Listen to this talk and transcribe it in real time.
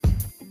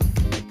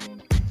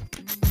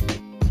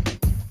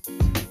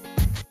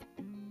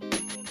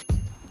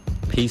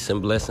Peace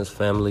and blessings,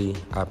 family.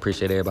 I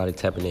appreciate everybody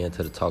tapping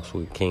into the Talks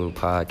with King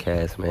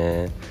podcast,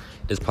 man.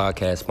 This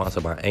podcast is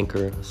sponsored by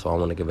Anchor, so I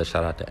want to give a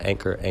shout out to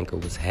Anchor. Anchor,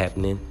 what's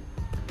happening?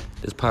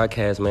 This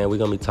podcast, man, we're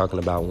going to be talking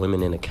about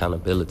women and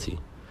accountability.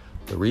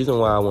 The reason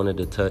why I wanted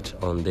to touch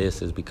on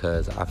this is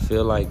because I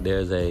feel like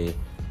there's a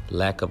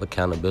lack of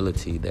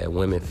accountability that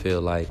women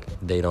feel like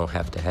they don't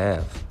have to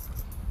have.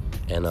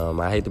 And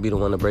I hate to be the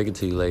one to break it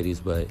to you, ladies,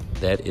 but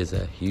that is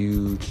a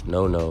huge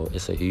no-no.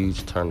 It's a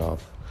huge turnoff.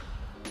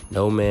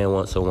 No man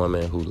wants a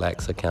woman who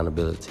lacks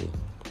accountability.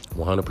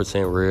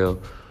 100%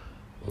 real,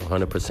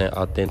 100%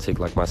 authentic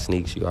like my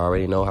sneaks. You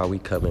already know how we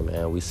coming,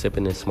 man. We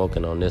sipping and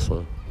smoking on this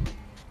one.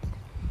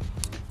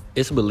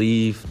 It's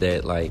believed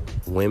that, like,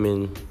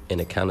 women and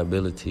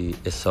accountability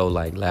is so,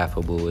 like,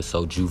 laughable. It's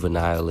so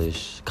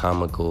juvenile-ish,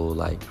 comical.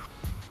 Like,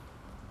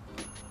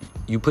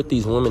 you put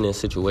these women in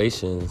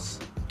situations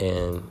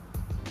and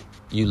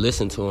you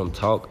listen to them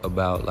talk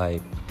about,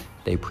 like,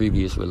 their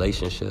previous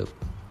relationship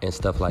and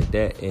stuff like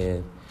that.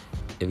 And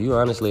if you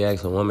honestly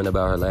ask a woman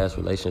about her last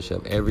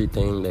relationship,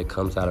 everything that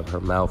comes out of her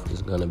mouth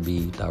is going to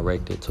be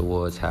directed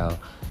towards how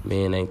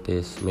men ain't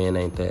this, men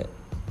ain't that.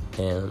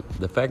 And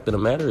the fact of the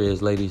matter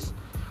is, ladies,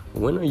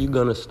 when are you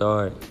going to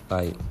start,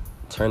 like,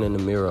 turning the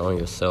mirror on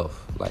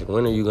yourself? Like,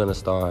 when are you going to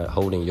start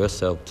holding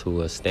yourself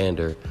to a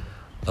standard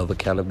of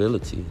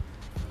accountability?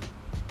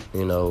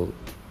 You know,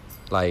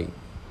 like,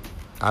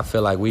 I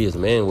feel like we as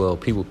men, well,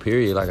 people,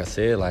 period, like I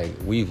said, like,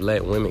 we've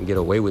let women get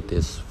away with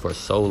this for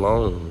so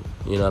long.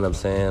 You know what I'm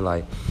saying?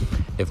 Like,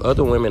 if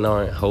other women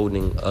aren't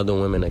holding other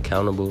women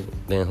accountable,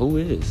 then who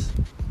is?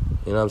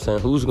 You know what I'm saying?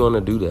 Who's going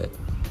to do that?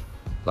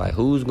 Like,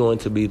 who's going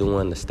to be the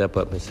one to step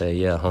up and say,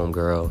 yeah,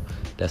 homegirl,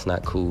 that's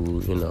not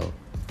cool, you know?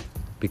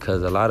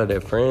 Because a lot of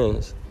their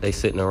friends, they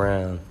sitting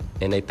around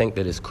and they think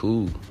that it's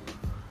cool,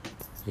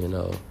 you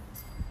know?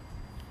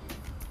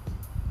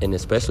 And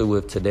especially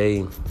with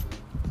today,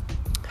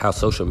 how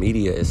social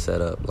media is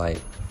set up, like,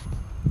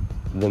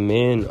 the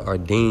men are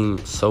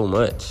deemed so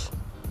much,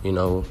 you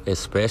know,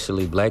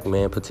 especially black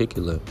men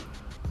particular.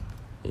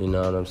 You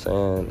know what I'm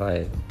saying?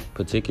 Like,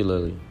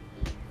 particularly,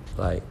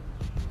 like,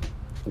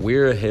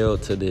 we're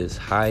held to this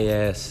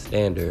high-ass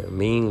standard.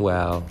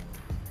 Meanwhile,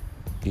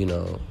 you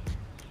know,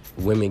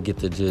 women get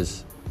to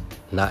just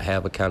not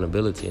have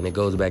accountability, and it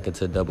goes back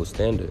into double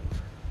standard.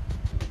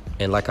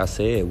 And like I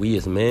said, we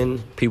as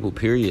men, people,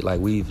 period, like,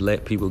 we've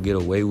let people get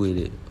away with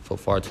it for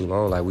far too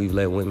long. Like, we've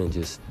let women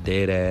just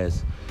dead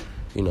ass,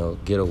 you know,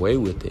 get away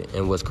with it.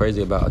 And what's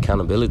crazy about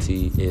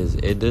accountability is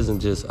it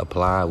doesn't just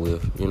apply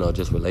with, you know,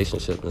 just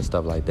relationships and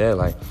stuff like that.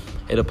 Like,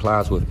 it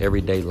applies with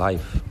everyday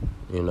life,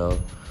 you know.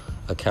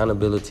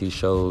 Accountability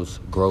shows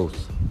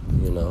growth,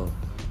 you know.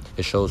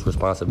 It shows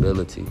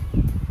responsibility.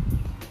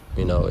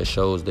 You know, it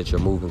shows that you're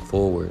moving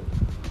forward.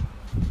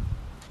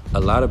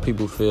 A lot of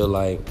people feel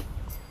like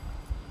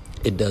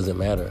it doesn't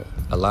matter.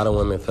 A lot of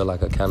women feel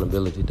like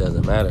accountability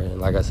doesn't matter.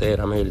 And like I said,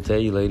 I'm here to tell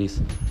you, ladies,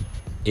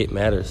 it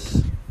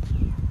matters.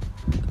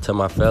 To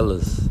my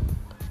fellas,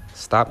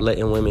 stop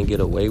letting women get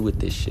away with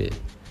this shit.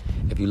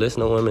 If you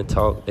listen to women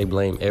talk, they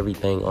blame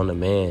everything on the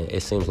man.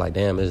 It seems like,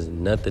 damn,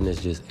 nothing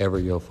is just ever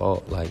your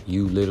fault. Like,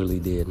 you literally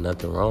did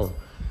nothing wrong.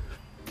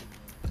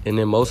 And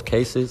in most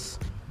cases,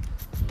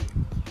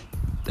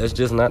 that's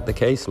just not the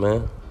case,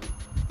 man.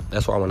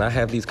 That's why when I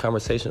have these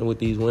conversations with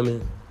these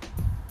women,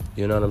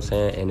 you know what I'm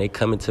saying, and they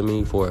coming to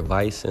me for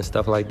advice and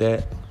stuff like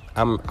that,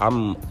 I'm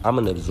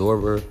an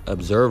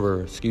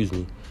observer, excuse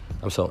me.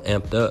 I'm so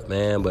amped up,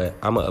 man, but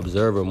I'm an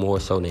observer more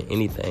so than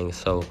anything.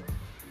 So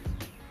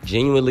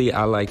genuinely,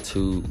 I like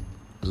to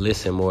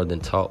listen more than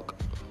talk.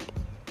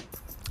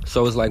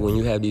 So it's like when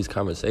you have these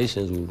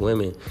conversations with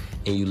women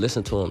and you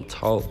listen to them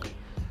talk,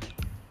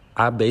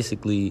 I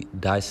basically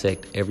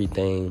dissect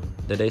everything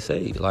that they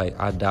say. Like,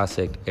 I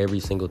dissect every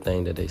single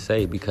thing that they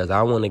say because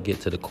I want to get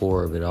to the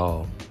core of it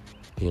all,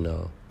 you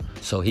know.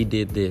 So he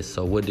did this,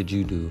 so what did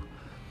you do?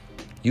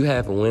 You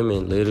have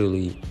women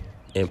literally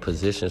in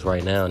positions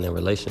right now in their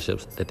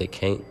relationships that they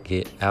can't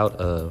get out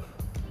of,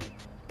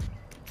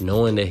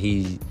 knowing that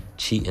he's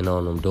cheating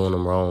on them, doing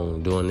them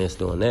wrong, doing this,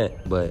 doing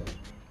that, but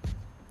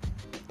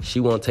she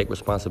won't take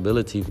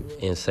responsibility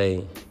and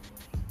say,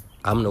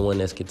 I'm the one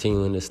that's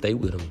continuing to stay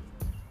with him.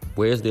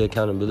 Where's the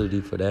accountability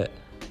for that?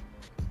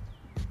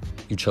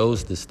 You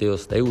chose to still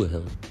stay with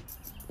him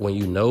when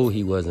you know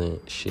he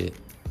wasn't shit.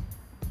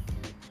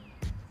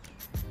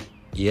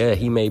 Yeah,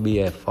 he may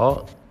be at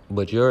fault,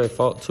 but you're at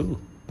fault too.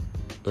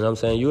 You know what I'm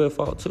saying? You're at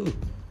fault too.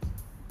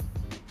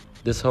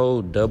 This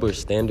whole double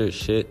standard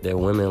shit that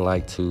women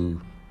like to,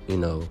 you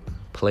know,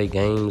 play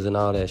games and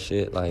all that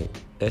shit, like,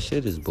 that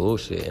shit is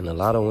bullshit. And a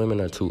lot of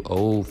women are too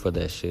old for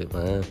that shit,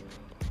 man.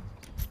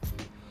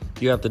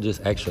 You have to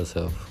just ask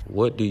yourself,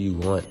 what do you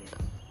want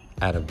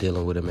out of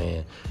dealing with a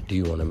man? Do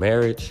you want a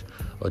marriage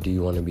or do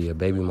you want to be a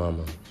baby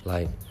mama?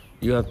 Like,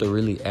 you have to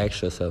really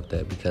ask yourself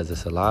that because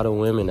there's a lot of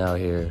women out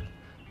here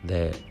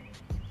that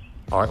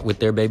aren't with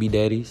their baby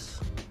daddies,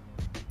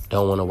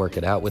 don't want to work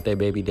it out with their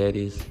baby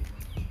daddies,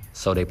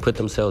 so they put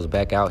themselves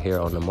back out here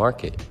on the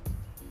market.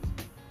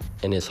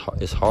 And it's hard.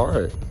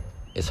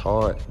 It's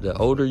hard. The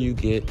older you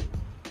get,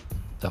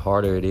 the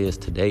harder it is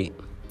to date.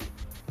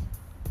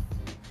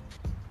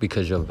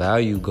 Because your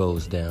value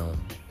goes down.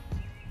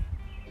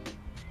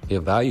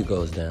 Your value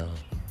goes down.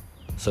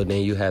 So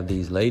then you have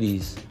these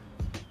ladies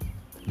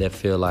that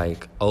feel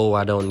like, oh,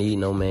 I don't need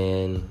no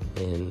man,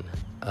 and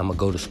I'm going to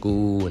go to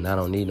school, and I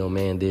don't need no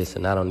man this,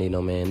 and I don't need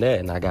no man that,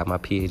 and I got my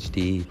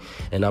PhD,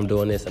 and I'm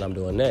doing this, and I'm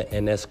doing that.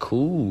 And that's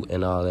cool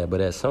and all that,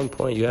 but at some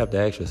point you have to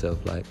ask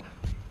yourself, like,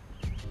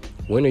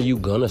 when are you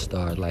going to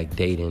start, like,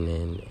 dating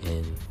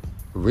and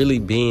really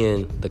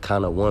being the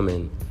kind of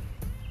woman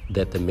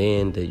that the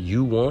man that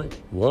you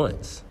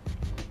wants?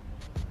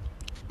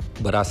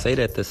 But I say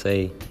that to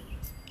say,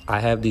 I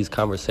have these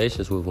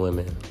conversations with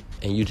women,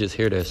 and you just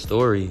hear their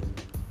story,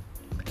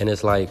 and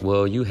it's like,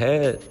 well, you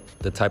had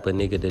the type of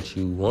nigga that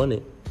you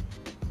wanted,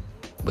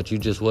 but you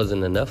just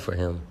wasn't enough for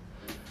him.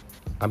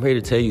 I'm here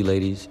to tell you,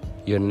 ladies,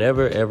 you're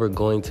never, ever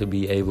going to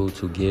be able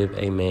to give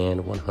a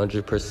man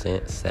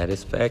 100%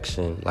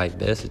 satisfaction. Like,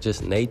 that's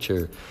just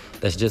nature.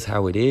 That's just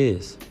how it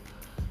is.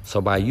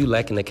 So by you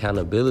lacking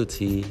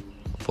accountability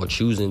for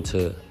choosing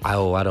to,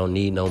 oh, I don't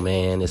need no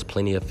man, there's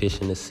plenty of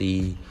fish in the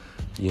sea,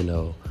 you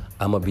know,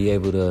 I'm gonna be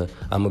able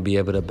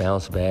to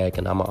bounce back,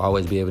 and I'm gonna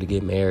always be able to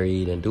get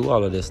married and do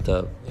all of this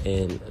stuff.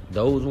 And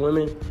those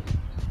women,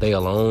 they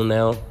alone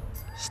now,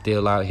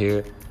 still out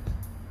here,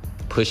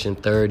 pushing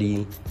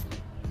 30.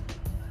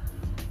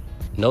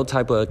 No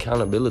type of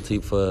accountability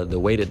for the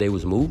way that they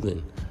was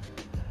moving.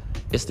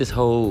 It's this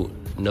whole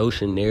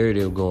notion,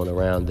 narrative going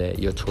around that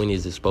your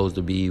 20s is supposed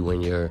to be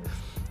when you're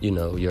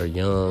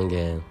young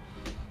and,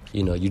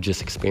 you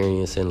just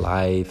experiencing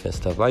life and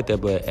stuff like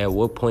that. But at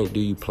what point do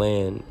you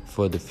plan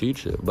for the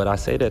future? But I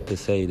say that to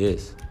say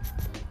this.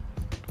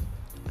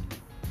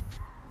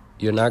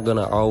 You're not going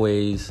to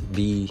always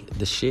be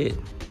the shit.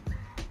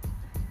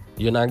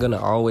 You're not going to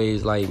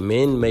always, like,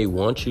 men may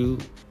want you,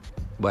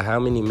 but how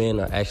many men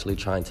are actually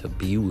trying to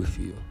be with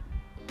you?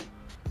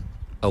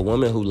 A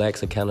woman who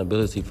lacks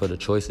accountability for the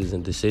choices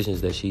and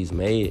decisions that she's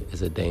made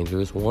is a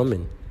dangerous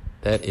woman.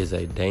 That is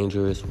a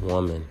dangerous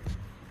woman.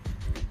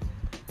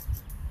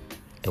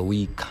 And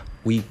we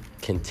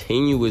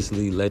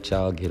continuously let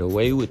y'all get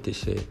away with this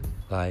shit.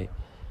 Like,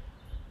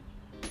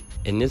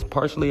 and it's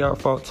partially our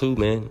fault too,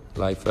 man.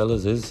 Like,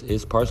 fellas,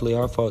 it's partially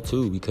our fault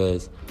too,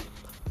 because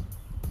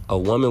a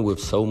woman with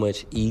so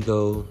much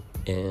ego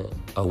and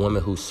a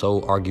woman who's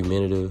so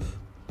argumentative,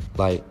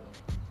 like,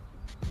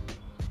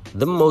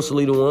 them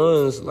mostly the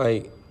ones,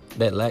 like,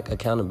 that lack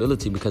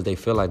accountability because they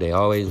feel like they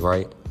always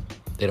right.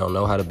 They don't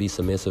know how to be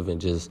submissive and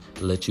just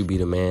let you be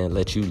the man,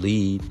 let you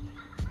lead.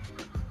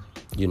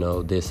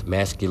 This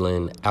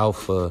masculine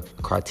alpha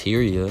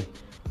criteria.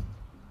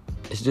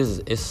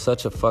 It's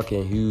such a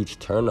fucking huge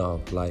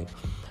turnoff. Like,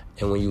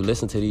 and when you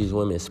listen to these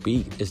women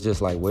speak, it's just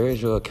like,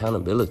 where's your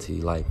accountability?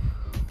 Like,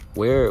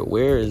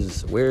 where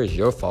is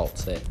your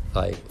faults at?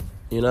 Like,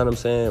 you know what I'm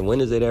saying?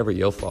 When is it ever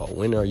your fault?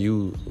 When are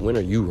you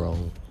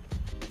wrong?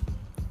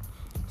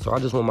 So I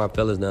just want my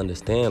fellas to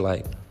understand,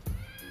 like,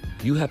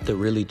 you have to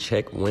really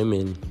check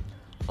women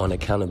on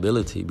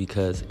accountability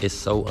because it's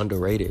so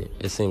underrated.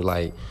 It seems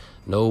like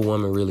no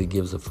woman really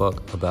gives a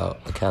fuck about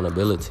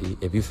accountability.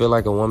 If you feel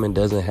like a woman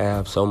doesn't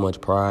have so much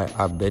pride,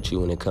 I bet you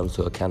when it comes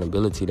to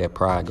accountability, that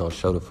pride gonna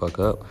show the fuck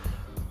up.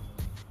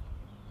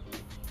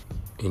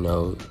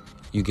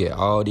 You get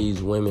all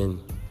these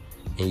women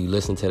and you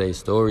listen to their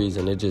stories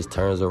and it just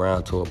turns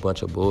around to a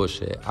bunch of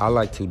bullshit. I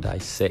like to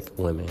dissect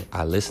women.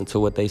 I listen to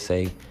what they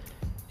say,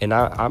 and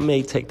I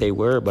may take their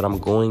word, but I'm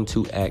going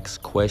to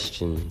ask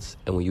questions.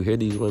 And when you hear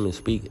these women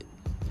speak,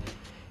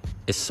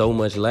 it's so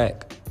much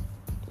lack.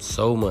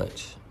 So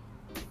much.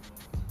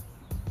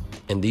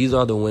 And these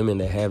are the women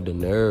that have the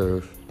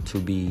nerve to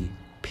be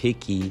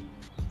picky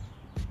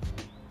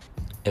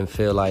and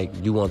feel like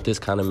you want this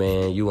kind of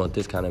man, you want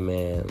this kind of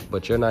man,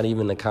 but you're not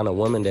even the kind of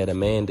woman that a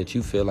man that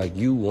you feel like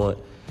you want,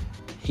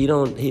 he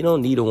don't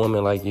need a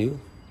woman like you.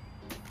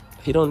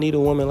 He don't need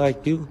a woman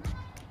like you.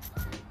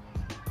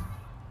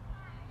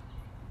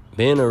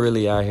 Men are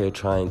really out here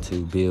trying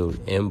to build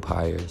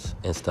empires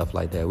and stuff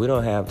like that. We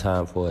don't have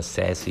time for a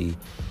sassy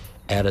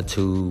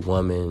attitude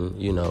woman,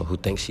 who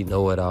thinks she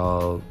know it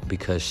all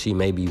because she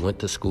maybe went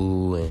to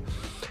school and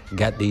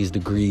got these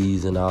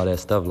degrees and all that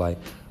stuff. Like,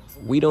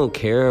 we don't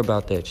care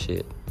about that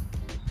shit.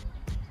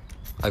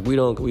 Like, we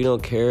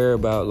don't care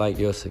about, like,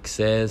 your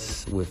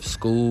success with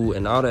school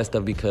and all that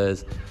stuff,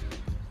 because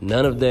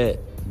none of that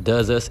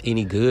does us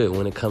any good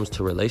when it comes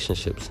to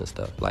relationships and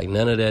stuff. Like,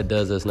 none of that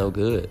does us no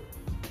good.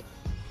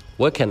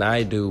 What can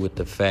I do with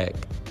the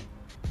fact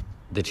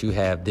that you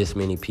have this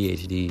many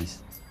PhDs?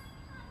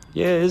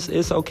 Yeah,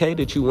 it's okay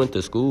that you went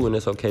to school and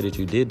it's okay that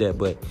you did that,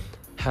 but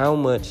how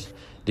much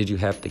did you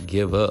have to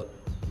give up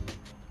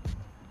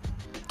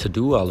to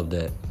do all of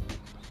that?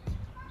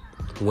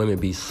 Women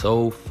be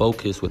so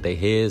focused with their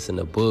heads in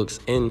the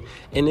books, and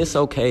it's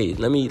okay.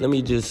 Let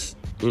me just,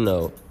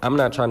 I'm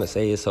not trying to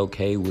say it's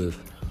okay with,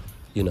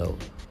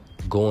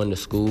 going to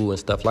school and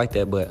stuff like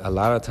that, but a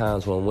lot of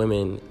times when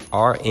women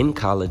are in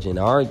college and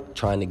are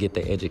trying to get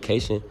their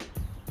education,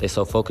 they're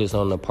so focused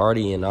on the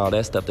party and all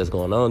that stuff that's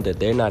going on that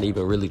they're not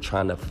even really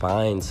trying to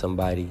find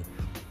somebody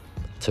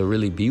to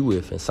really be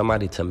with and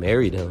somebody to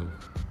marry them.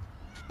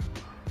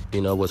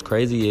 You know, what's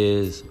crazy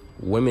is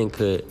women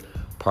could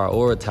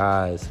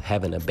prioritize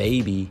having a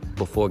baby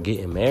before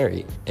getting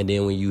married. And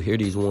then when you hear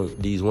these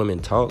women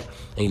talk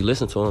and you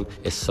listen to them,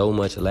 it's so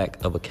much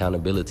lack of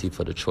accountability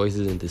for the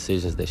choices and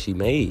decisions that she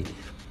made.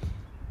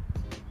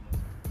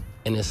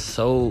 And it's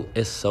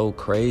so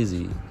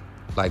crazy.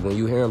 Like, when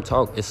you hear them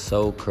talk, it's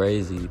so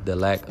crazy, the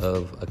lack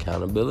of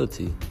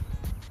accountability.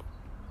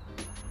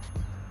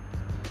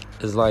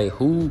 It's like,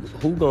 who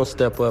gonna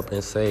step up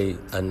and say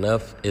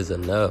enough is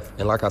enough?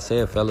 And like I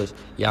said, fellas,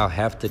 y'all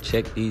have to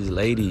check these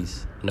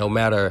ladies. No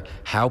matter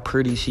how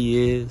pretty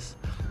she is,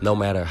 no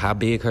matter how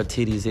big her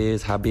titties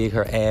is, how big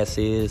her ass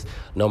is,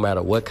 no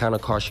matter what kind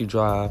of car she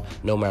drive,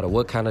 no matter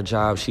what kind of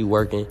job she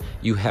working,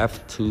 you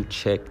have to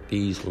check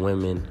these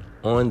women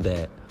on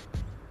that.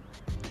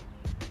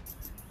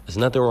 There's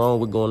nothing wrong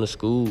with going to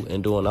school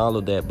and doing all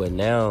of that, but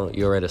now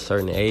you're at a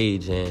certain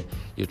age and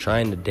you're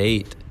trying to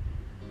date.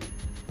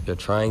 You're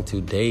trying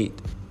to date.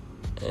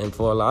 And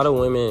for a lot of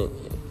women,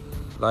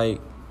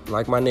 like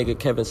my nigga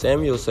Kevin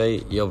Samuel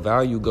say, your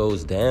value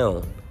goes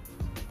down.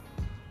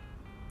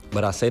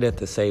 But I say that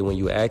to say, when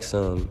you ask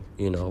them,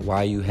 you know,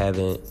 why you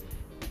haven't,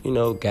 you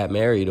know, got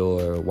married,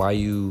 or why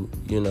you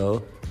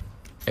know,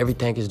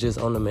 everything is just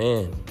on the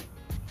man.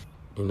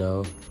 You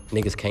know,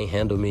 niggas can't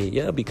handle me.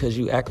 Yeah, because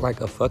you act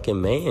like a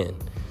fucking man.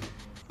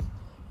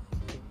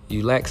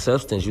 You lack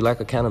substance. You lack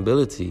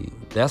accountability.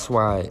 That's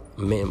why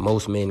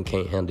most men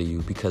can't handle you,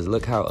 because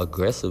look how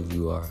aggressive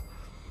you are.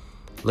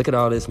 Look at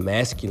all this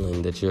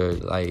masculine that you're,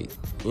 like,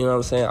 you know what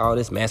I'm saying? All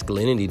this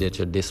masculinity that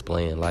you're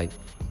displaying. Like,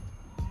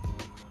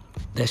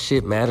 that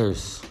shit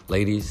matters,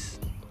 ladies.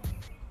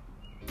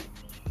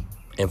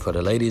 And for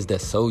the ladies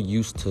that's so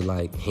used to,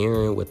 like,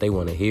 hearing what they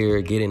want to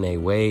hear, getting their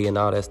way and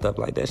all that stuff,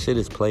 like, that shit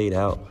is played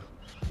out.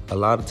 A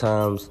lot of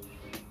times,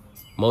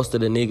 most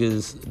of the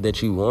niggas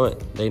that you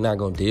want, they not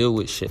gonna deal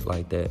with shit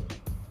like that.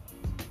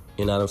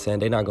 You know what I'm saying?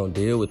 They not gonna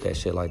deal with that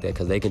shit like that,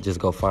 because they can just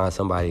go find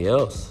somebody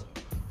else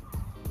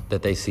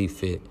that they see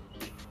fit,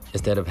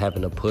 instead of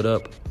having to put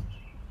up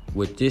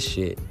with this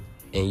shit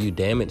and you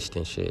damaged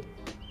and shit.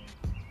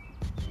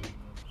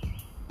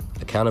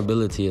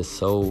 Accountability is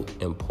so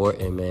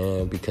important,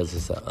 man, because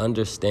it's an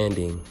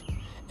understanding.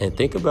 And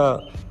think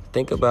about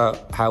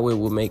how it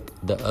would make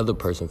the other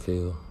person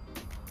feel.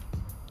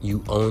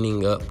 You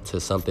owning up to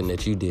something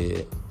that you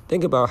did.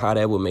 Think about how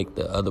that would make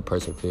the other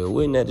person feel.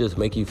 Wouldn't that just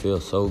make you feel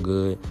so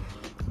good,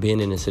 being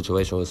in a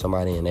situation with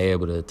somebody and they're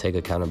able to take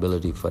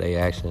accountability for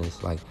their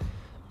actions? Like,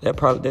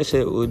 that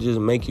shit would just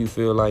make you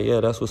feel like,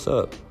 yeah, that's what's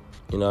up.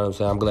 You know what I'm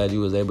saying? I'm glad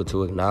you was able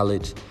to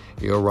acknowledge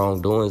your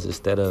wrongdoings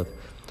instead of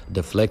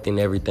deflecting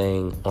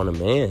everything on a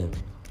man.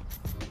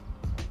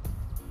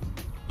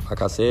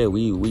 Like I said,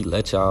 we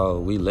let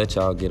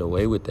y'all get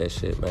away with that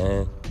shit,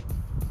 man.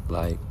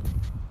 Like,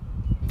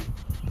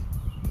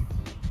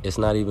 it's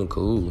not even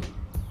cool.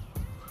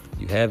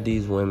 You have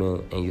these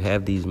women and you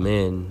have these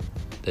men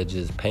that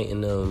just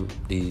painting them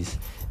these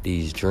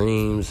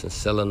dreams and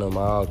selling them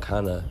all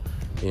kind of,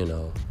 you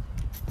know,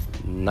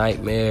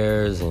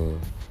 nightmares, and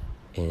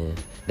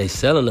they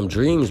selling them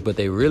dreams, but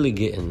they really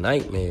getting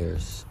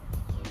nightmares.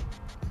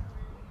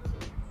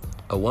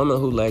 A woman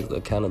who lacks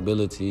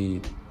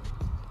accountability,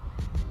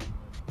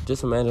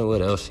 just imagine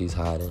what else she's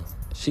hiding.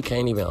 She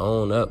can't even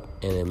own up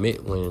and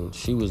admit when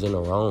she was in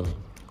the wrong.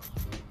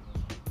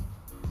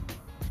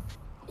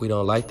 We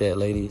don't like that,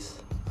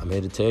 ladies. I'm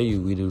here to tell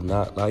you, we do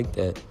not like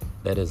that.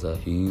 That is a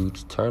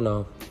huge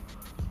turnoff.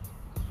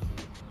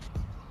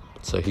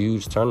 It's a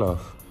huge turnoff.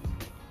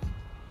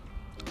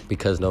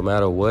 Because no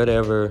matter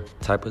whatever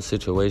type of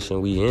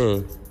situation we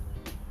in,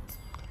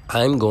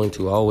 I'm going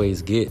to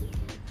always get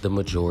the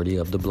majority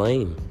of the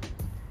blame.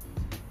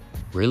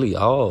 Really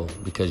all.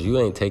 Because you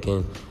ain't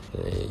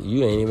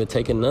even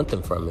taking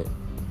nothing from it.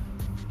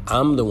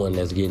 I'm the one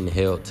that's getting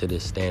held to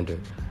this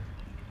standard.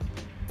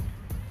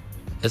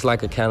 It's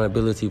like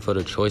accountability for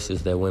the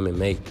choices that women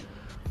make.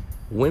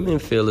 Women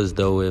feel as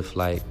though if,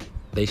 like,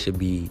 they should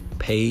be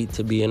paid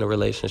to be in a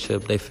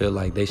relationship, they feel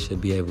like they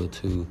should be able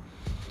to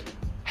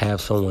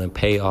have someone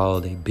pay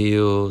all their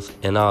bills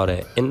and all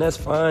that. And that's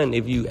fine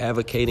if you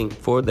advocating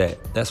for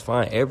that. That's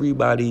fine.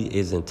 Everybody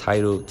is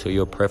entitled to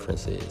your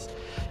preferences.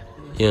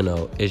 You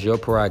know, it's your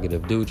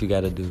prerogative. Do what you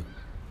got to do.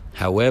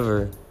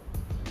 However,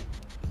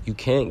 you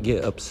can't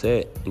get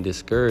upset and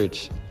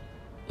discouraged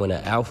when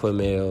an alpha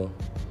male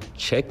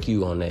check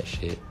you on that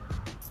shit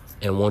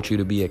and want you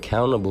to be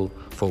accountable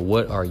for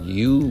what are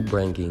you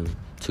bringing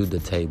to the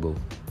table.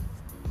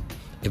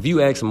 If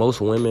you ask most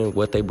women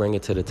what they bring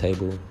to the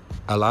table,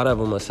 a lot of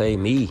them will say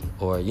me,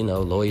 or, you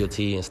know,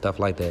 loyalty and stuff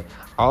like that.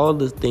 All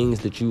the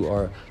things that you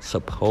are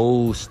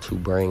supposed to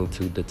bring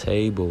to the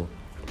table.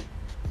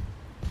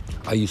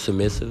 Are you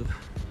submissive?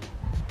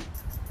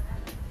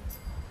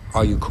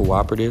 Are you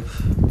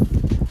cooperative?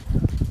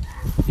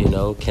 You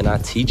know, can I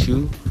teach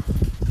you?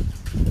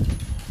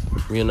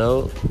 You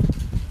know,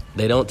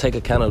 they don't take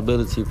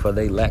accountability for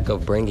their lack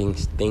of bringing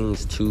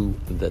things to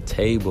the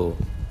table.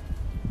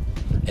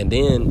 And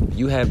then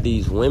you have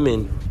these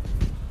women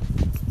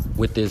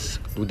with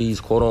these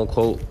quote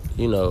unquote,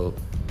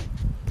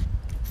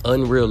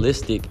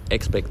 unrealistic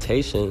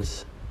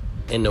expectations,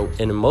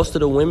 and most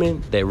of the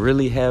women that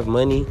really have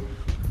money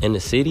in the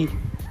city,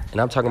 and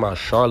I'm talking about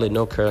Charlotte,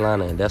 North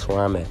Carolina, and that's where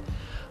I'm at.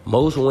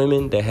 Most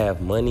women that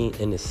have money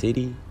in the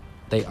city,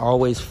 they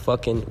always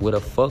fucking with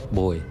a fuck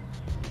boy.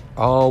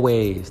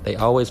 Always. They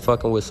always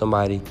fucking with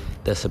somebody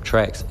that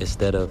subtracts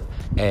instead of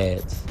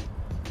adds.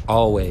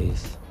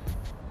 Always.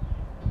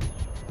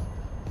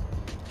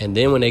 And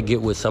then when they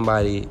get with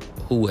somebody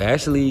who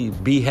actually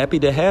be happy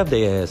to have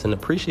their ass and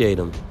appreciate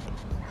them,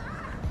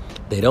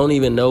 they don't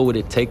even know what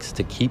it takes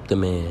to keep the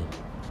man.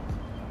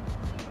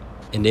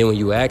 And then when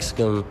you ask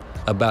them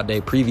about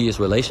their previous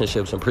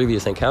relationships and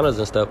previous encounters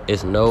and stuff,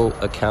 it's no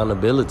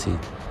accountability.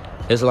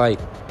 It's like,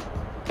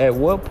 at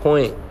what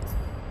point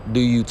do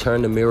you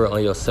turn the mirror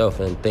on yourself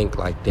and think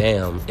like,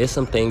 damn, it's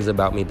some things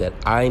about me that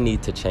I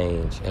need to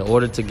change in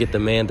order to get the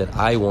man that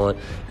I want?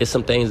 It's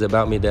some things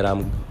about me that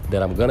I'm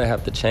gonna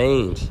have to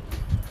change.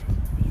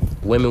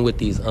 Women with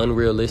these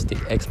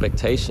unrealistic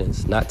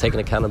expectations, not taking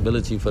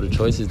accountability for the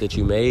choices that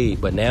you made,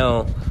 but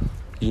now,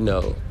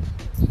 your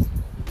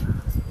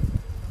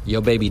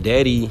baby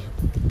daddy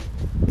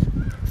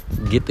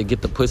get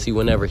the pussy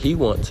whenever he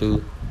want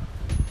to,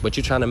 but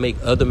you're trying to make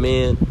other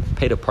men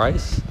pay the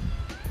price.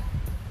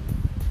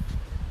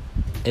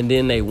 And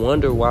then they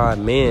wonder why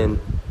men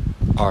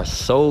are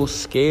so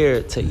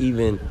scared to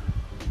even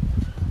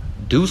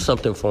do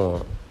something for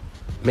them.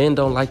 Men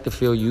don't like to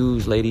feel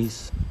used,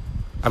 ladies.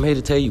 I'm here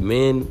to tell you,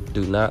 men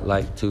do not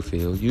like to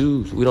feel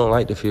used. We don't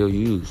like to feel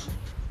used.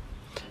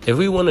 If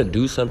we want to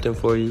do something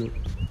for you,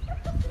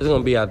 it's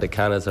going to be out the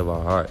kindness of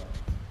our heart.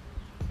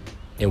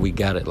 And we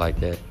got it like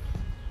that.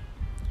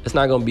 It's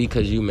not going to be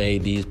because you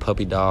made these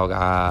puppy dog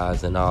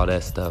eyes and all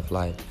that stuff.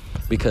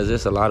 Because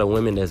there's a lot of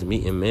women that's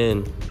meeting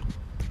men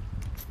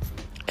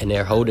and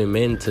they're holding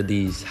men to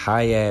these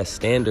high-ass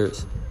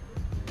standards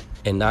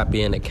and not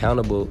being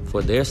accountable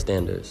for their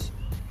standards.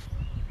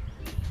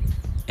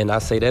 And I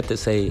say that to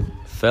say,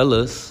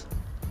 fellas,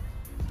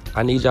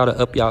 I need y'all to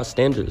up y'all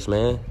standards,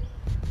 man.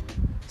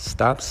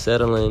 Stop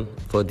settling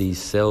for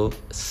these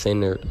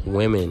self-centered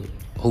women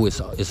who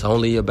it's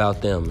only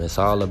about them. It's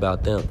all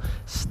about them.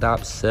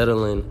 Stop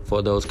settling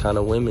for those kind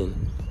of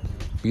women.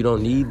 You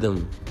don't need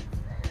them.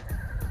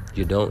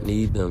 You don't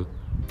need them.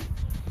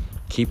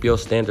 Keep your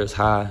standards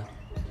high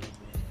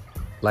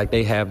like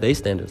they have their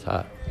standards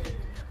high.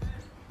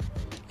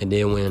 And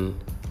then when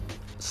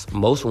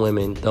most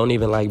women don't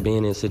even like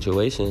being in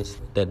situations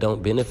that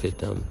don't benefit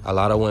them. A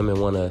lot of women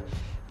want to,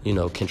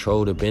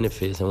 control the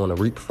benefits and want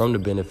to reap from the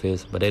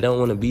benefits, but they don't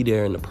want to be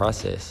there in the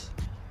process.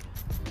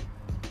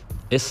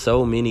 It's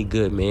so many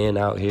good men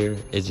out here.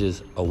 It's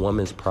just a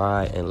woman's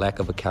pride and lack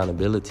of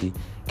accountability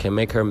can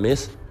make her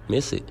miss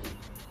it.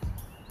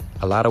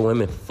 A lot of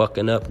women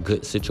fucking up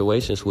good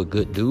situations with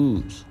good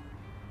dudes,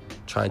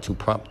 trying to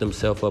prop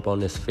themselves up on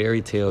this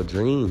fairy tale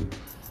dream.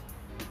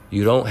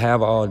 You don't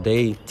have all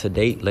day to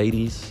date,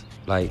 ladies.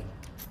 You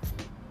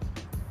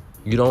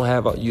don't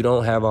have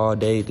all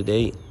day to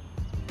date.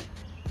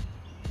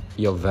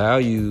 Your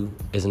value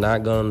is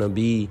not gonna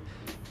be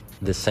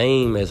the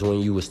same as when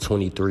you was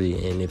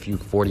 23 and if you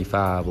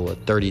 45 or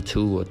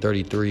 32 or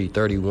 33,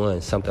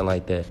 31, something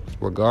like that.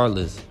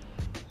 Regardless,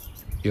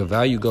 your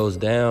value goes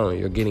down.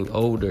 You're getting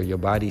older. Your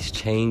body's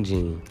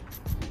changing.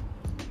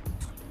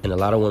 And a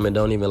lot of women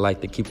don't even like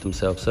to keep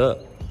themselves up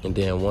and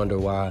then wonder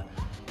why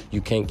you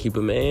can't keep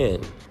a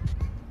man.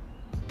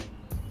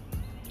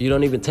 You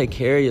don't even take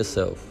care of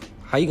yourself.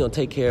 How you gonna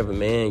take care of a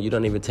man? You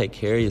don't even take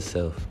care of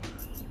yourself.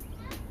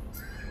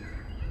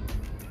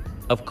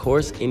 Of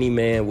course, any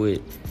man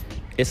would.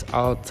 It's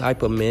all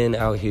type of men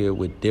out here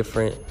with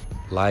different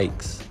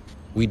likes.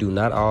 We do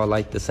not all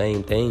like the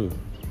same thing.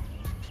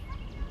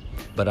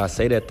 But I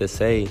say that to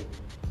say,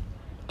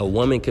 a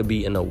woman could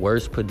be in the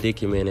worst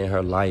predicament in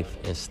her life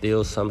and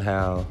still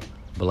somehow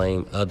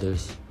blame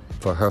others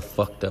for her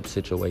fucked up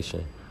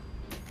situation.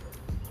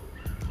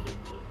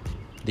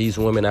 These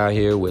women out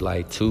here with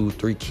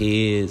 2-3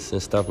 kids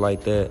and stuff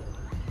like that,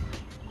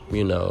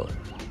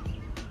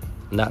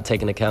 not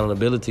taking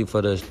accountability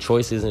for the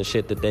choices and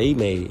shit that they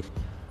made,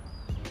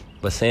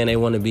 but saying they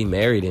want to be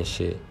married and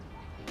shit.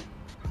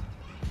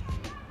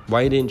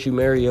 Why didn't you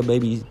marry your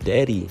baby's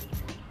daddy?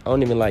 I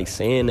don't even like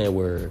saying that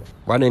word.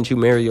 Why didn't you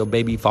marry your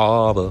baby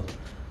father?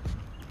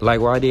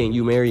 Why didn't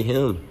you marry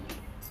him?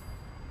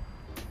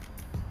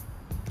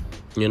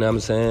 You know what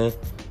I'm saying?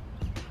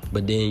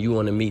 But then you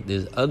want to meet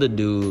this other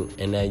dude,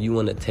 and now you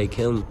want to take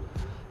him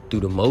through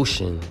the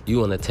motion. You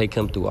want to take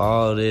him through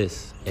all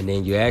this. And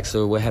then you ask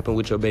her, what happened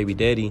with your baby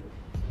daddy?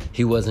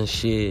 He wasn't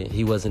shit.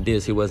 He wasn't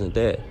this. He wasn't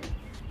that.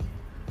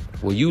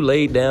 Well, you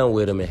laid down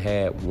with him and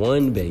had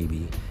one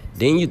baby.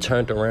 Then you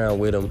turned around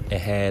with him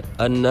and had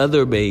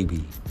another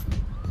baby.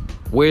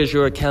 Where's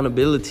your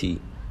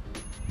accountability?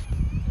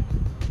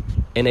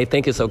 And they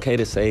think it's okay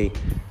to say,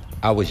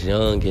 I was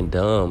young and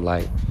dumb.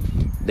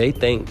 They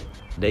think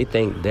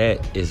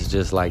that is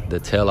just the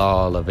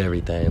tell-all of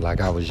everything.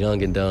 I was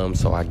young and dumb,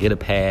 so I get a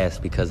pass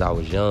because I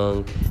was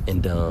young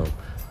and dumb.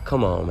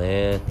 Come on,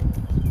 man.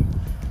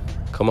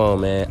 Come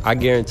on, man. I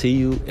guarantee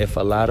you, if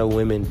a lot of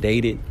women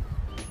dated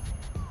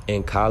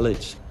in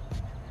college,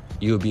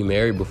 you'll be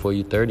married before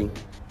you're 30.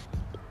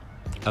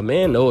 A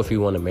man know if he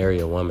want to marry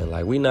a woman.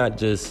 Like, we not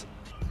just,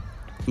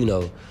 you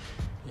know,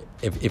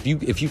 if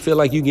you feel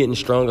like you getting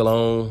strung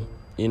along,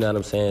 you know what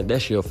I'm saying,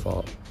 that's your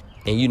fault.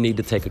 And you need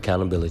to take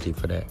accountability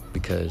for that,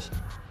 because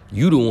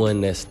you the one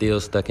that's still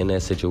stuck in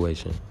that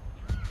situation.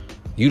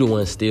 You the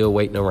one still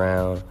waiting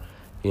around,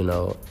 you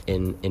know,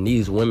 and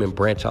these women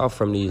branch off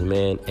from these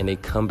men and they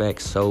come back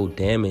so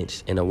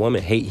damaged. And a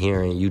woman hate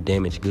hearing you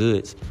damaged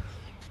goods.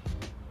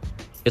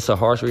 It's a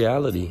harsh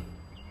reality.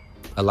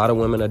 A lot of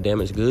women are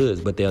damaged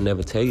goods, but they'll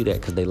never tell you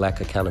that because they lack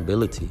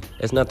accountability.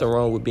 There's nothing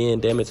wrong with being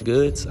damaged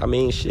goods. I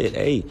mean, shit,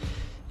 hey,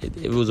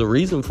 it was a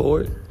reason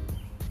for it.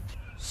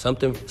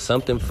 Something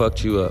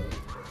fucked you up.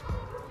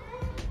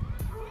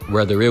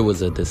 Whether it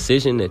was a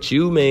decision that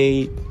you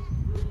made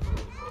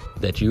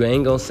that you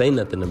ain't gonna say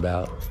nothing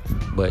about,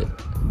 but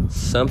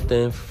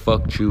something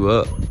fucked you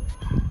up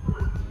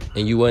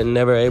and you wasn't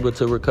never able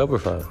to recover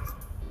from.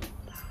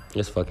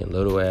 This fucking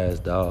little ass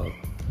dog.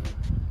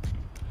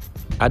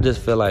 I just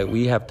feel like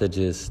we have to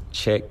just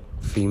check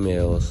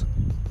females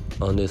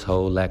on this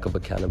whole lack of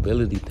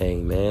accountability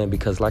thing, man.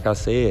 Because like I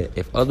said,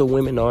 if other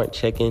women aren't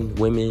checking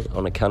women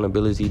on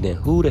accountability, then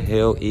who the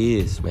hell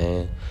is,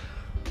 man?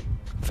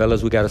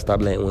 Fellas, we gotta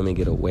stop letting women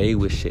get away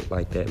with shit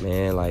like that,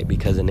 man. Like,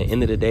 because in the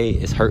end of the day,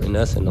 it's hurting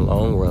us in the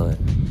long run.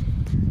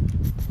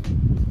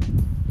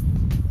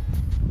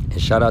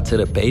 And shout out to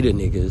the beta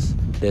niggas.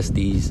 That's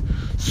these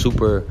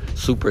super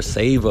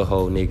saver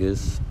hoe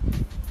niggas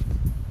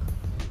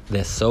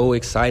that's so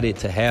excited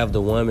to have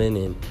the woman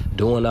and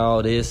doing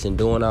all this and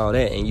doing all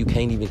that, and you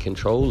can't even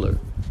control her.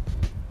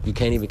 You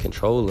can't even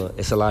control her.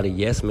 It's a lot of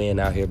yes men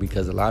out here,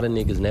 because a lot of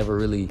niggas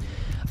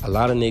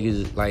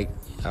like,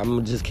 I'm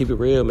gonna just keep it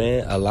real,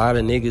 man. A lot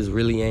of niggas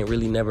really ain't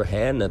never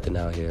had nothing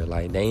out here.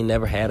 Like, they ain't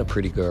never had a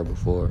pretty girl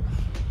before.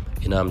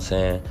 You know what I'm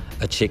saying?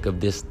 A chick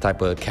of this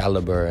type of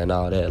caliber and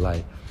all that.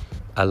 Like,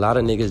 a lot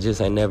of niggas just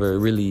ain't never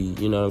really,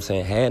 you know what I'm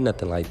saying, had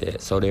nothing like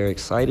that. So they're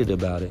excited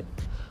about it.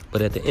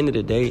 But at the end of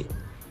the day,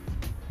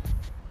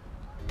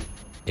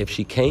 if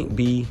she can't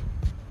be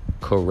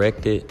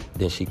corrected,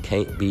 then she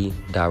can't be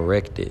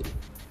directed.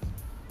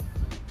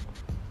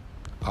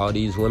 All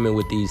these women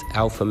with these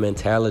alpha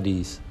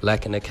mentalities,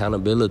 lacking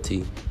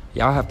accountability,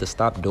 y'all have to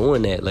stop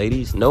doing that,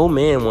 ladies. No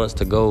man wants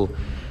to go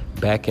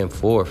back and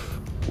forth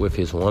with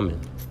his woman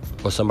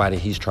or somebody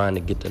he's trying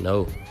to get to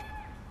know.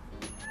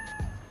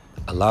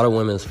 A lot of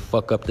women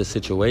fuck up the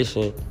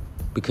situation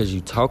because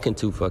you talking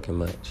too fucking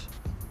much.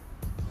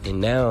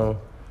 And now,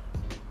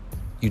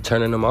 you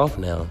turning them off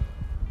now.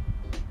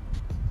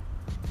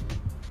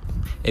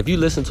 If you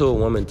listen to a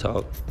woman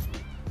talk,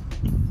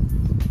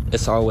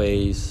 it's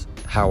always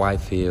how I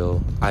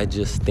feel. I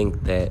just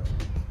think that,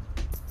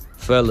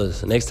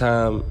 fellas, next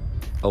time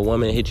a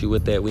woman hits you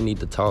with that, we need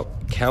to talk.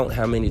 Count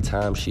how many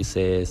times she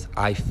says,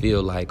 I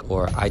feel like,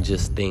 or I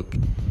just think.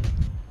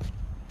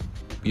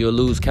 You'll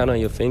lose count on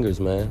your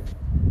fingers, man.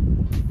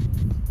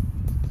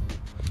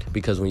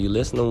 Because when you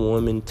listen to a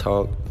woman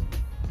talk,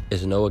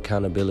 there's no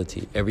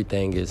accountability.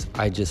 Everything is,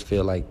 I just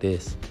feel like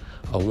this.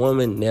 A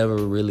woman never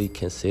really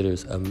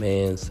considers a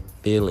man's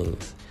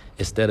feelings.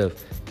 Instead of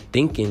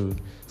thinking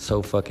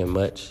so fucking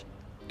much,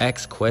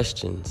 ask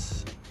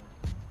questions.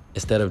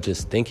 Instead of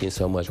just thinking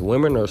so much.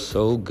 Women are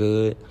so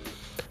good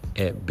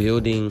at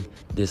building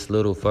this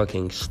little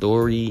fucking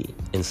story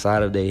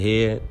inside of their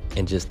head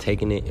and just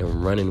taking it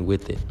and running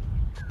with it.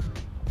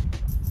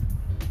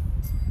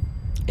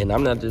 And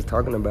I'm not just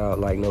talking about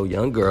like no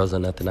young girls or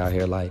nothing out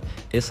here. Like,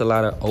 it's a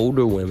lot of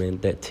older women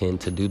that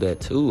tend to do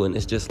that too. And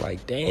it's just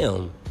like,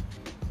 damn.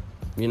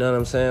 You know what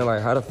I'm saying?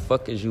 Like, how the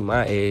fuck is you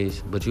my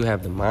age, but you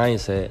have the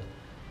mindset,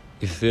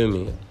 you feel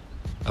me,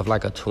 of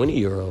like a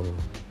 20-year-old.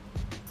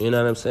 You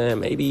know what I'm saying?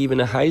 Maybe even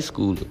a high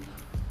schooler.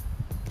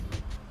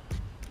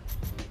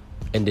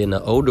 And then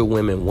the older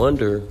women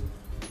wonder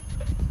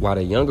why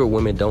the younger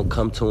women don't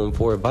come to them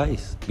for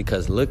advice.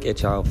 Because look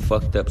at y'all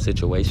fucked up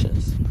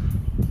situations.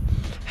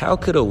 How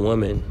could a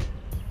woman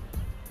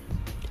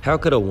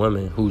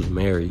who's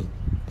married,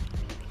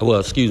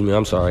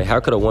 how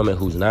could a woman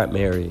who's not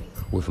married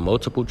with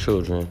multiple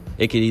children,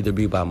 it could either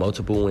be by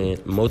multiple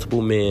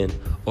men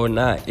or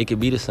not. It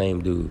could be the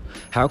same dude.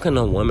 How can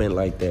a woman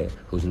like that,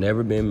 who's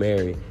never been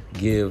married,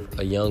 give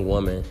a young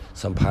woman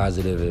some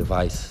positive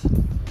advice?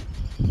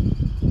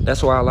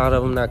 That's why a lot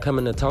of them not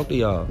coming to talk to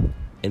y'all.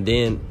 And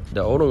then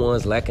the older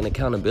ones lacking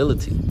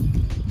accountability.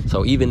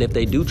 So even if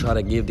they do try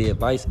to give the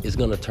advice, it's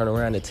gonna turn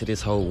around into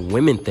this whole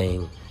women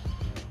thing.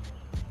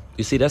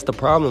 You see, that's the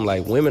problem.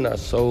 Like, women are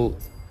so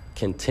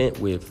content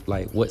with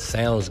like what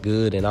sounds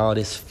good and all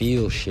this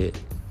feel shit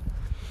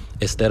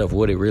instead of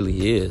what it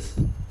really is.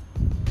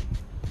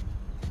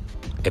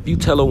 If you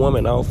tell a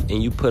woman off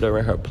and you put her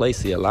in her place,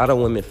 see, a lot of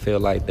women feel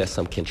like that's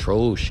some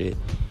control shit.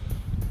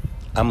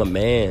 I'm a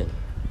man.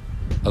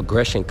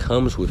 Aggression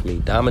comes with me.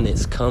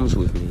 Dominance comes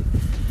with me.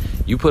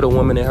 You put a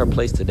woman in her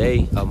place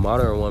today, a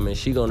modern woman,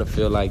 she gonna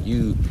feel like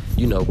you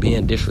know,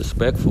 being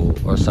disrespectful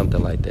or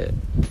something like that.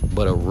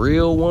 But a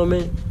real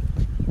woman,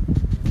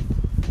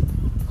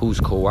 who's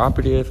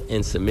cooperative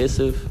and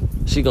submissive,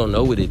 she gonna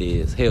know what it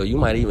is. Hell, you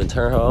might even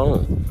turn her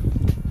on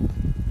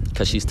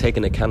because she's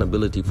taking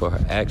accountability for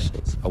her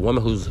actions. A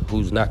woman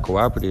who's not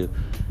cooperative,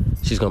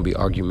 she's gonna be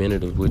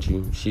argumentative with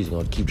you. She's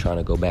gonna keep trying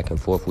to go back and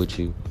forth with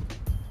you.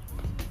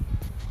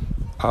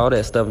 All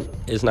that stuff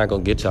is not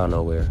gonna get y'all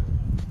nowhere.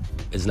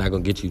 It's not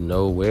gonna get you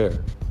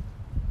nowhere.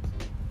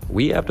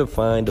 We have to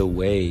find a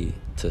way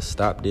to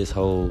stop this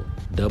whole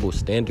double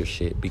standard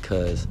shit,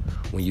 because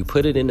when you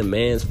put it in the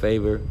man's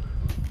favor,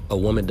 a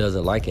woman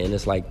doesn't like it. And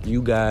it's like,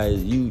 you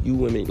guys, you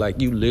women,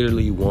 like, you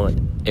literally want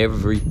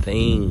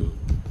everything.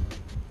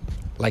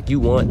 Like,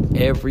 you want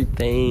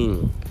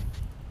everything.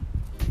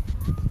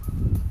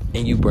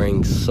 And you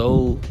bring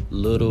so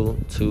little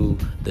to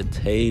the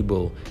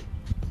table.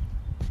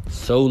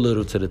 So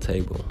little to the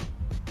table.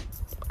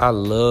 I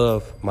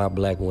love my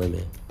black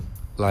women.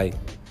 Like,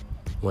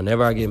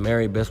 whenever I get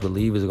married, best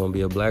believe it's gonna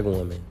be a black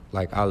woman.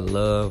 Like, I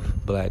love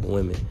black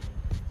women.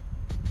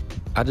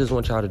 I just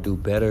want y'all to do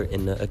better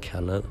in the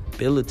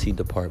accountability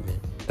department.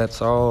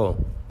 That's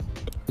all.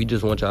 We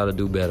just want y'all to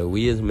do better.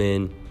 We as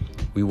men,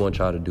 we want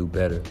y'all to do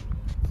better.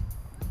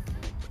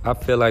 I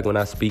feel like when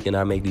I speak and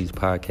I make these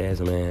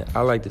podcasts, man,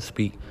 I like to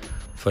speak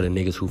for the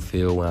niggas who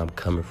feel where I'm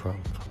coming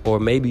from. Or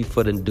maybe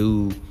for the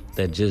dude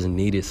that just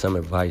needed some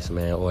advice,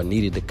 man, or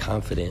needed the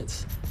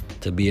confidence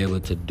to be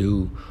able to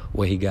do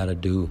what he gotta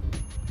do.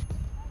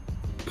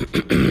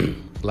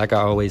 Like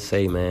I always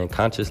say, man,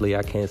 consciously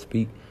I can't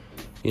speak,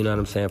 you know what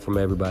I'm saying, from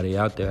everybody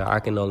out there. I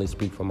can only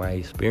speak from my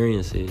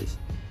experiences.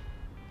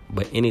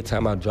 But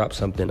anytime I drop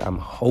something, I'm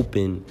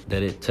hoping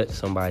that it touched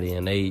somebody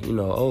and they,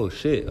 oh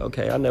shit,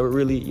 okay, I never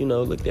really,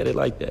 looked at it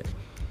like that.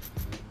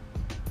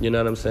 You know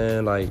what I'm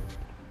saying? Like,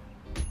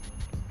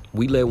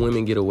 we let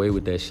women get away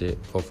with that shit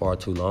for far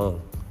too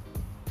long.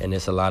 And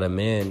it's a lot of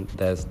men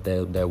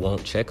that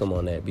won't check him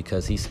on that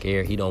because he's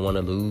scared. He don't want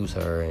to lose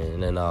her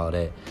and all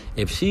that.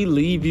 If she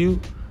leave you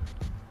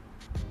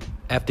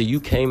after you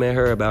came at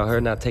her about her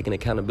not taking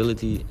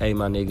accountability, hey,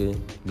 my nigga,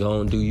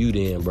 go and do you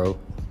then, bro.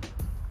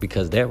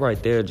 Because that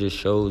right there just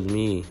shows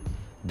me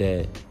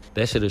that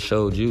should have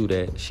showed you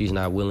that she's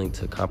not willing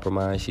to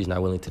compromise. She's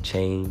not willing to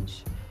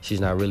change. She's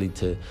not really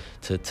to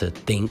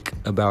think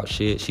about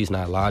shit. She's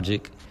not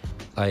logic.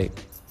 Like,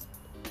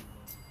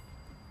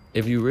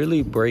 if you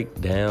really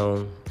break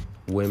down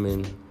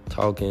women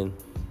talking,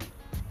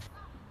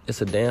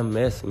 it's a damn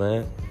mess,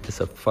 man. It's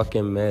a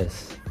fucking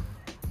mess.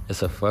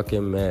 It's a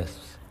fucking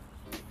mess.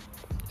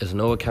 There's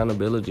no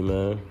accountability,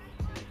 man.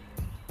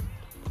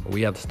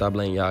 We have to stop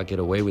letting y'all get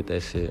away with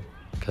that shit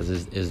because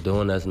it's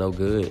doing us no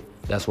good.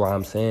 That's why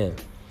I'm saying,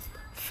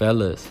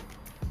 fellas,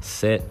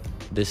 set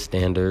the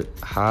standard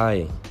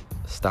high.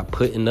 Stop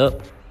putting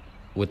up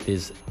with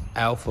this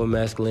alpha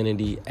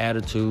masculinity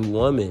attitude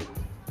woman.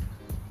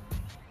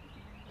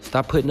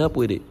 Stop putting up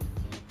with it.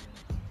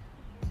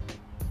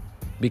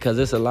 Because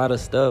there's a lot of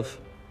stuff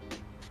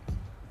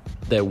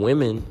that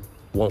women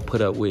won't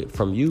put up with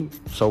from you.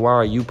 So why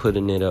are you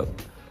putting up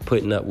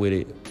with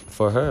it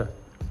for her?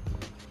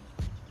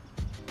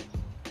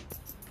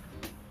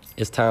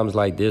 It's times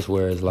like this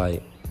where it's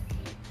like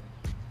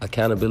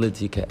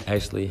accountability can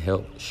actually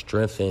help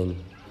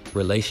strengthen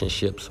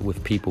relationships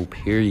with people,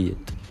 period.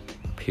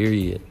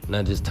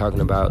 Not just talking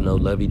about no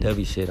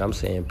lovey-dovey shit. I'm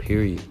saying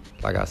period.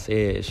 Like I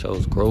said, it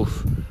shows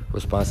growth,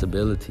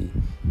 responsibility.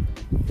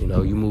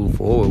 You move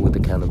forward with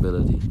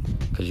accountability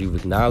because you've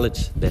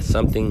acknowledged that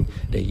something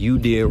that you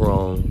did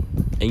wrong,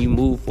 and you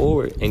move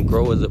forward and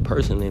grow as a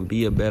person and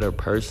be a better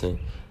person.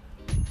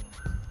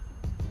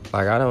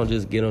 Like, I don't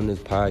just get on this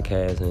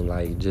podcast and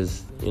like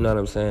just, you know what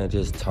I'm saying,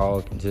 just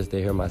talk, just to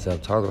hear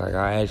myself talk. Like,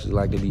 I actually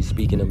like to be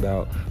speaking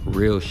about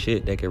real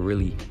shit that can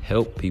really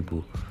help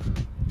people.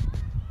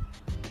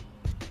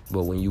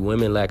 But when you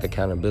women lack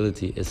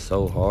accountability, it's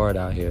so hard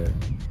out here.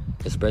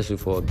 Especially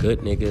for a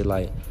good nigga,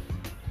 like,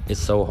 it's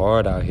so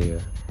hard out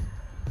here.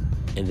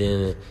 And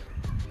then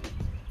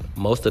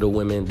most of the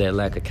women that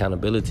lack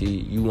accountability,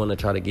 you want to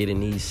try to get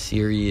in these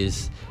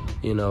serious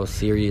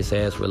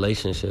ass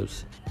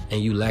relationships,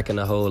 and you lacking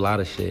a whole lot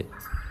of shit.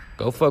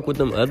 Go fuck with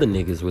them other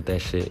niggas with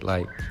that shit.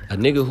 Like, a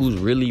nigga who's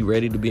really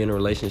ready to be in a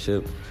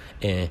relationship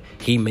and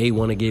he may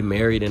want to get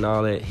married and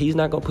all that, he's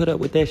not going to put up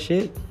with that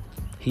shit.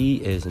 He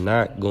is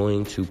not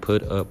going to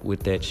put up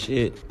with that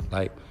shit.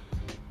 Like,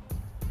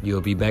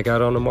 you'll be back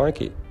out on the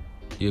market.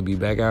 You'll be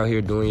back out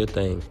here doing your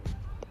thing.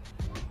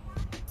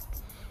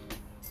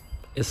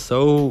 It's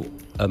so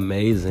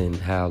amazing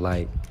how,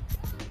 like,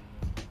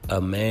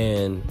 a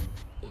man,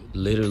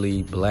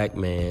 literally black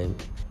man,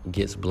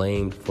 gets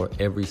blamed for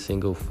every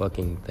single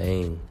fucking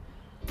thing.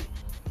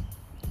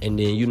 And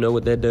then you know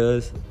what that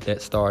does?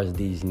 That starts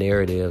these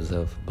narratives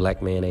of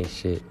black man ain't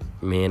shit,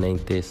 man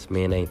ain't this,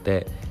 man ain't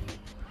that.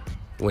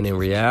 When in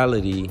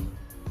reality,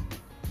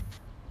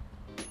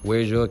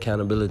 where's your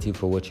accountability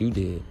for what you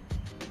did?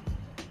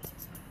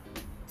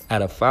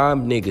 Out of 5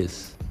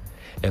 niggas,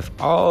 if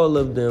all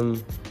of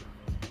them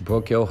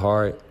broke your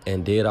heart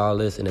and did all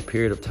this in a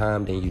period of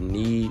time, then you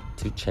need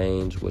to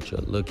change what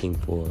you're looking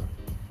for.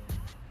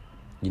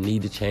 You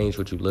need to change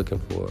what you're looking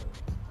for.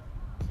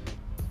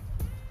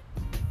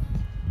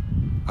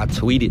 I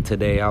tweeted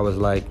today, I was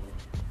like,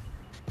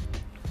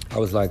 a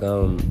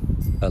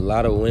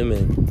lot of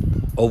women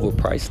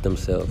overprice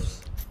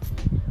themselves,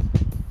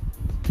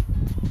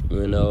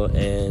 you know,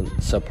 and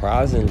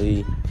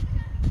surprisingly,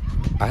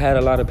 I had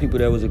a lot of people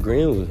that was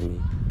agreeing with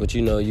me. But,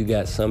 you know, you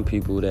got some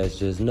people that's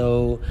just,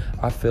 no,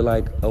 I feel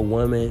like a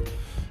woman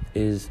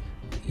is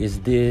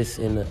this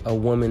and a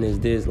woman is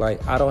this.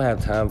 Like, I don't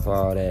have time for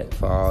all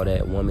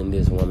that woman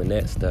this, woman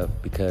that stuff,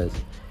 because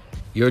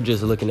you're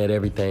just looking at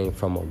everything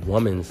from a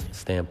woman's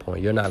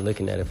standpoint. You're not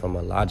looking at it from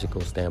a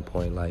logical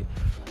standpoint. Like,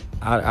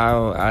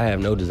 I have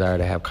no desire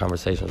to have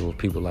conversations with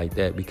people like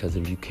that, because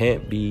if you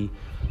can't be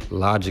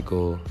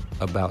logical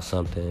about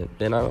something,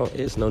 then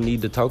it's no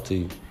need to talk to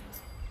you.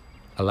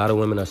 A lot of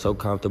women are so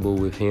comfortable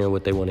with hearing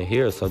what they want to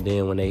hear, so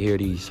then when they hear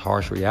these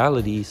harsh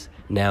realities,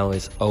 now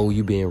it's, oh,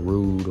 you being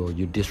rude, or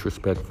you're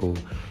disrespectful,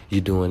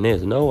 you're doing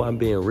this. No, I'm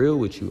being real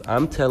with you.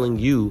 I'm telling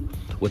you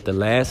what the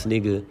last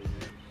nigga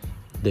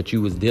that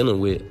you was dealing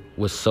with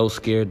was so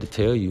scared to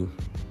tell you.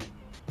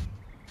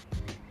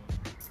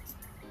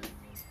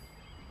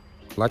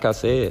 Like I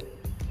said,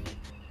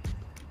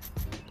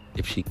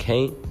 if she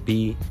can't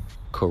be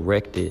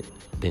corrected,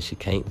 then she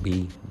can't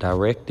be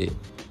directed.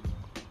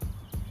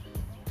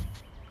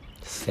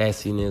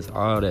 Sassiness,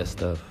 all that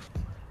stuff.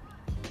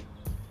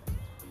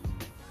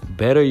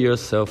 Better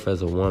yourself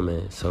as a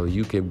woman so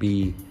you can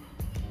be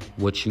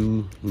what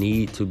you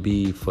need to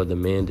be for the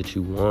man that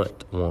you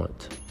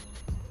want.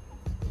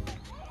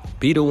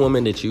 Be the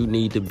woman that you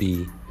need to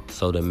be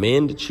so the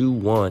man that you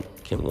want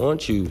can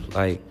want you.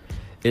 Like,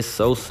 it's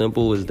so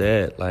simple as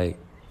that. Like,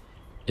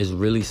 it's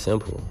really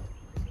simple.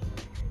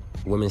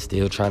 Women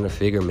still trying to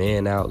figure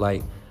men out.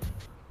 Like,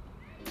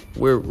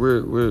 we're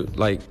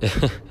like,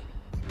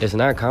 it's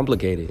not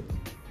complicated.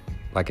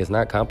 Like, it's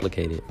not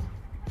complicated.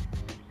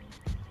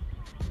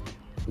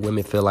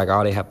 Women feel like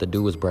all they have to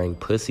do is bring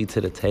pussy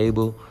to the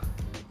table.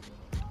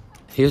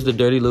 Here's the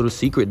dirty little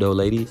secret though,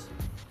 ladies.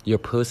 Your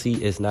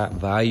pussy is not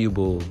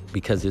valuable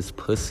because it's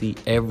pussy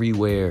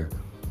everywhere.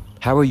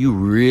 How are you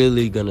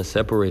really gonna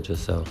separate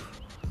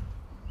yourself?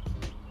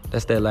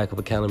 That's that lack of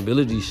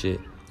accountability shit.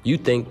 You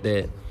think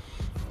that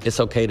it's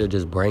okay to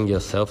just bring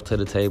yourself to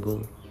the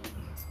table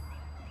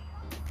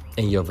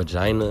and your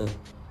vagina?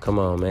 Come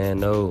on, man,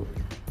 no.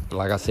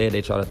 Like I said,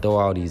 they try to throw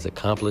all these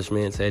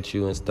accomplishments at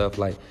you and stuff.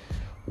 Like,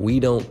 we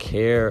don't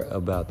care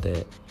about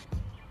that.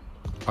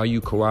 Are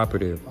you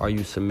cooperative? Are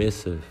you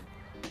submissive?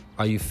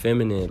 Are you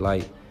feminine?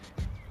 Like,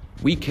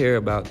 we care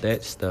about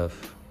that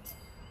stuff.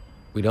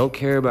 We don't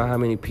care about how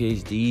many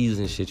PhDs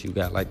and shit you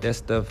got. Like, that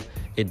stuff,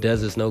 it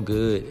does us no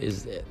good.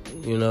 Is,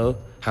 you know,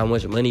 how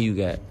much money you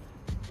got.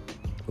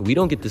 We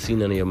don't get to see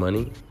none of your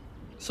money.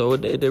 So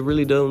it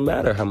really doesn't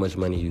matter how much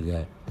money you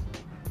got.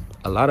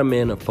 A lot of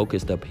men are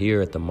focused up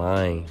here at the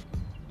mind,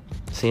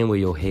 seeing where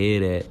your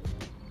head at.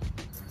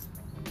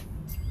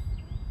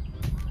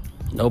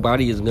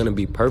 Nobody is gonna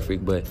be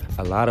perfect, but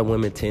a lot of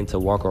women tend to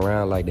walk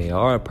around like they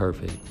are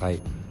perfect. Like,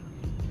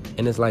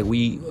 and it's like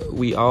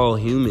we all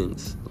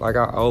humans. Like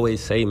I always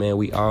say, man,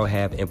 we all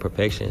have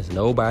imperfections.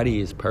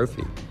 Nobody is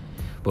perfect.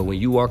 But when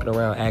you walking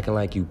around acting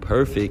like you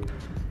perfect,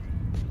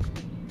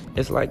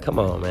 it's like, come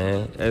on,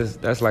 man.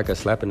 That's like a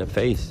slap in the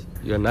face.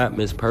 You're not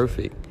Miss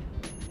Perfect.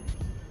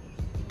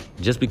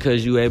 Just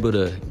because you able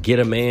to get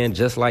a man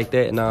just like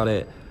that and all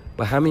that,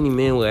 but how many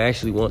men will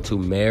actually want to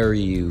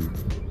marry you?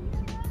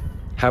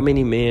 How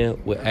many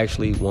men would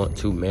actually want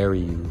to marry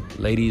you?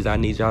 Ladies, I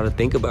need y'all to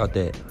think about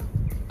that.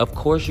 Of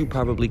course, you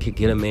probably could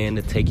get a man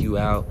to take you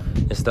out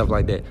and stuff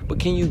like that, but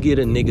can you get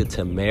a nigga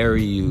to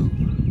marry you?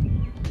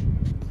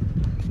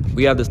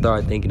 We have to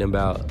start thinking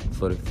about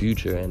for the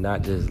future and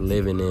not just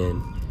living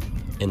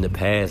in the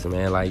past,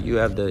 man. Like, you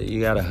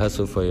gotta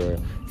hustle for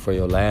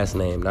your last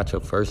name, not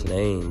your first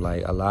name.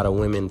 Like, a lot of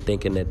women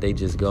thinking that they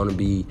just gonna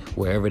be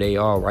wherever they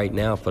are right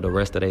now for the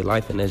rest of their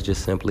life, and that's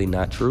just simply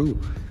not true.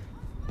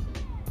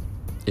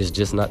 It's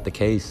just not the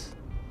case.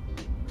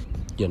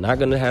 You're not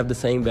gonna have the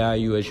same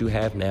value as you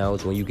have now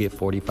as when you get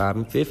 45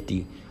 and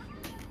 50.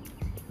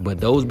 But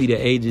those be the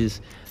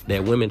ages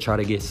that women try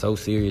to get so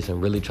serious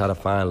and really try to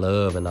find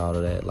love and all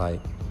of that.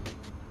 Like,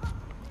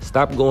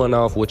 stop going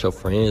off what your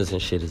friends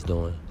and shit is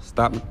doing.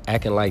 Stop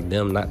acting like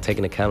them, not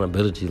taking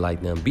accountability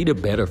like them. Be the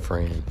better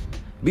friend.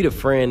 Be the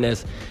friend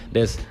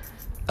that's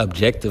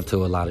objective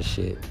to a lot of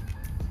shit.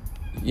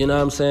 You know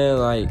what I'm saying?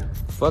 Like,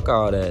 fuck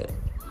all that.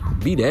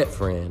 Be that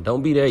friend.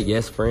 Don't be that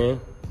yes friend.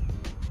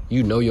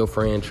 You know your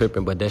friend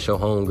tripping, but that's your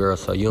homegirl,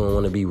 so you don't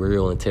want to be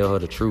real and tell her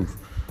the truth.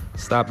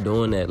 Stop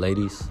doing that,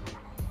 ladies.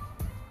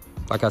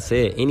 Like I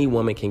said, any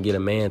woman can get a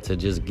man to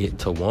just get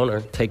to want her,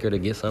 take her to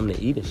get something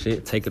to eat and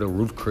shit, take her to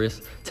Ruth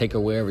Chris, take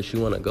her wherever she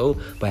want to go.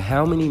 But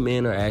how many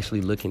men are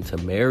actually looking to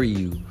marry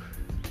you?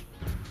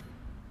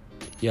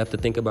 You have to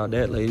think about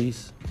that,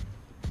 ladies.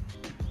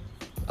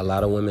 A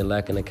lot of women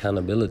lacking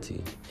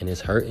accountability, and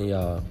it's hurting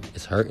y'all.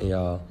 It's hurting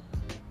y'all.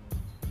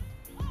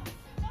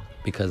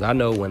 Because I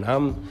know when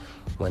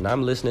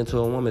I'm listening to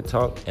a woman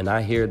talk and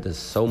I hear there's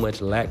so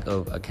much lack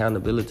of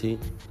accountability,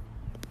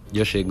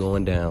 your shit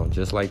going down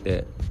just like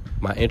that.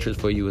 my interest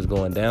for you is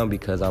going down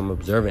because I'm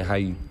observing how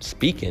you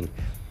speaking,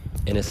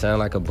 and it sounds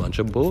like a bunch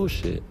of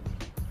bullshit.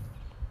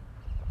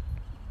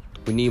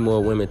 We need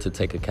more women to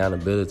take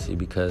accountability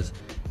because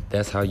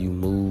that's how you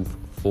move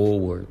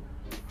forward.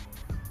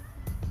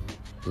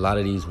 A lot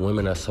of these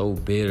women are so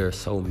bitter,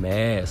 so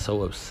mad,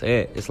 so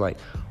upset. It's like,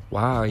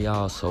 why are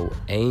y'all so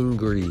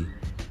angry?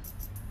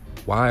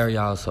 Why are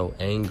y'all so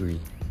angry?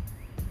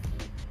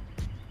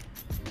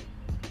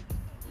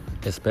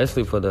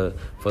 Especially for the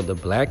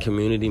black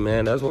community,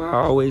 man. That's what I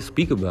always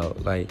speak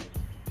about. Like,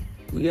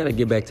 we gotta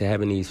get back to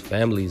having these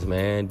families,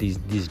 man. These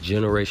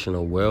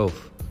generational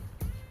wealth.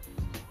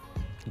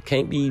 You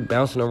can't be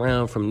bouncing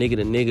around from nigga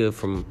to nigga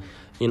from,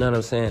 you know what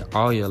I'm saying,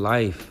 all your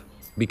life.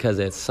 Because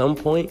at some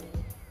point,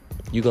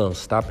 you're going to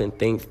stop and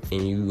think,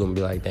 and you're going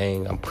to be like,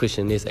 dang, I'm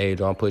pushing this age,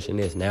 or I'm pushing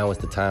this. Now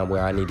it's the time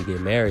where I need to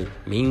get married.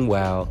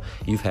 Meanwhile,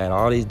 you've had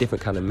all these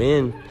different kind of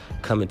men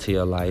come into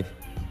your life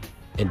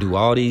and do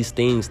all these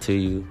things to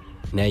you.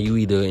 Now you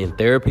either in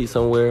therapy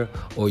somewhere,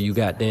 or you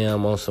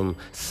goddamn on some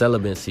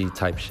celibacy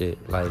type shit.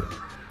 Like,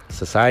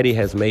 society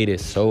has made it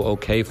so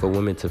okay for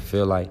women to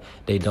feel like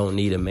they don't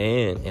need a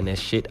man, and that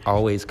shit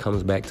always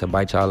comes back to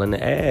bite y'all in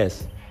the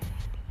ass.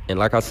 And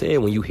like I said,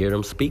 when you hear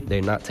them speak,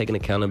 they're not taking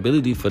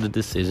accountability for the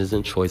decisions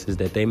and choices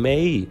that they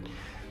made.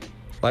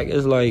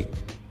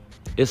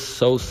 It's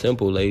so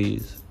simple,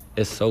 ladies.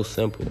 It's so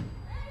simple.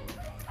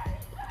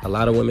 A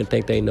lot of women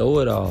think they know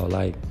it all.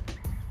 Like,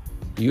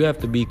 you have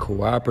to be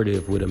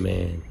cooperative with a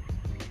man.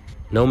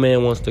 No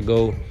man wants to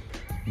go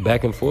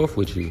back and forth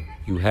with you.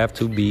 You have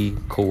to be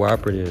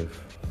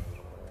cooperative.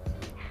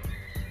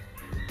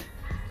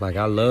 Like,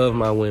 I love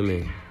my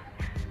women.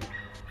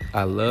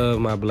 I love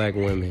my black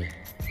women.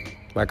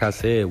 Like I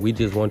said, we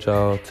just want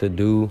y'all to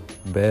do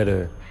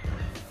better.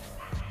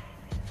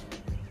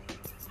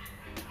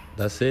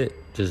 That's it.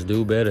 Just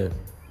do better.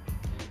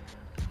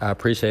 I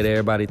appreciate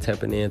everybody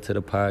tapping into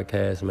the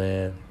podcast,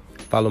 man.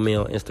 Follow me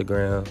on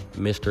Instagram,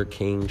 Mr.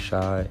 King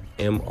Shad,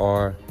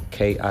 MrKingShad.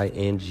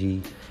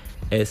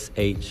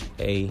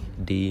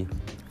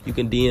 You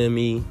can DM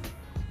me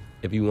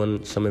if you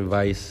want some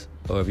advice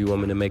or if you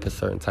want me to make a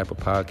certain type of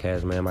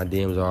podcast, man. My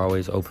DMs are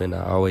always open.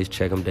 I always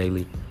check them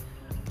daily.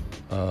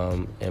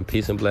 And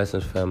peace and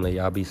blessings, family.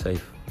 Y'all be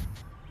safe.